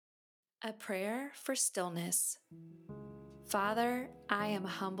A prayer for stillness. Father, I am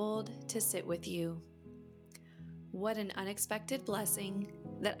humbled to sit with you. What an unexpected blessing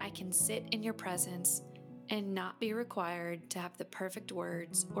that I can sit in your presence and not be required to have the perfect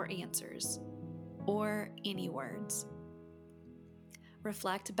words or answers, or any words.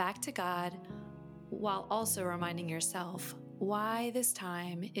 Reflect back to God while also reminding yourself why this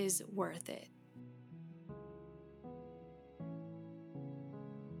time is worth it.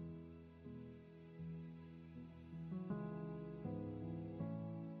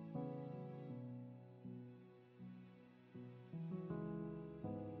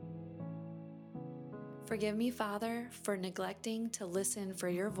 Forgive me, Father, for neglecting to listen for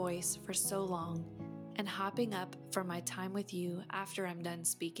your voice for so long and hopping up for my time with you after I'm done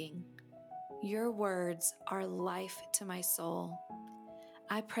speaking. Your words are life to my soul.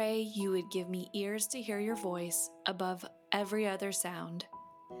 I pray you would give me ears to hear your voice above every other sound.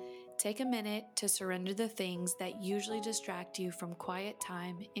 Take a minute to surrender the things that usually distract you from quiet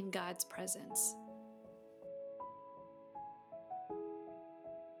time in God's presence.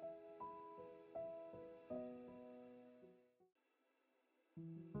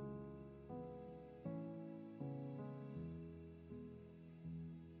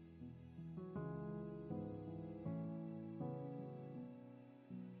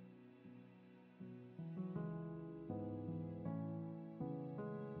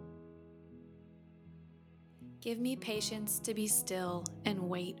 Give me patience to be still and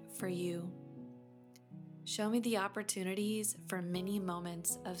wait for you. Show me the opportunities for many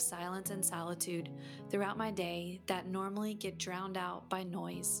moments of silence and solitude throughout my day that normally get drowned out by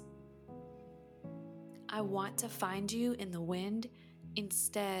noise. I want to find you in the wind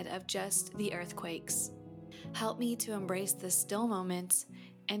instead of just the earthquakes. Help me to embrace the still moments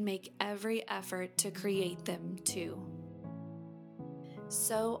and make every effort to create them too.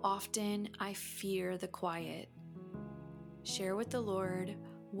 So often I fear the quiet. Share with the Lord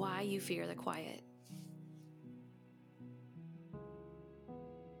why you fear the quiet.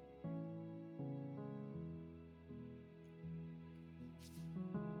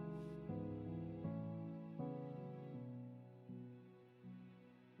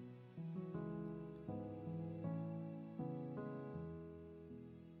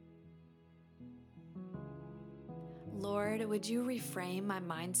 Lord, would you reframe my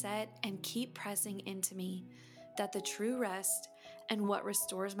mindset and keep pressing into me that the true rest and what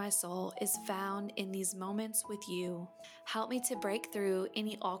restores my soul is found in these moments with you. Help me to break through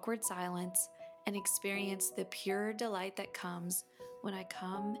any awkward silence and experience the pure delight that comes when I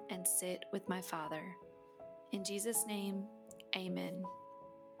come and sit with my Father. In Jesus' name, amen.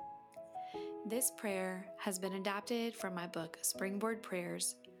 This prayer has been adapted from my book, Springboard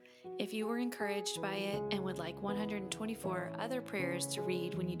Prayers. If you were encouraged by it and would like 124 other prayers to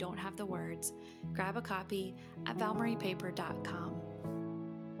read when you don't have the words, grab a copy at valmariepaper.com.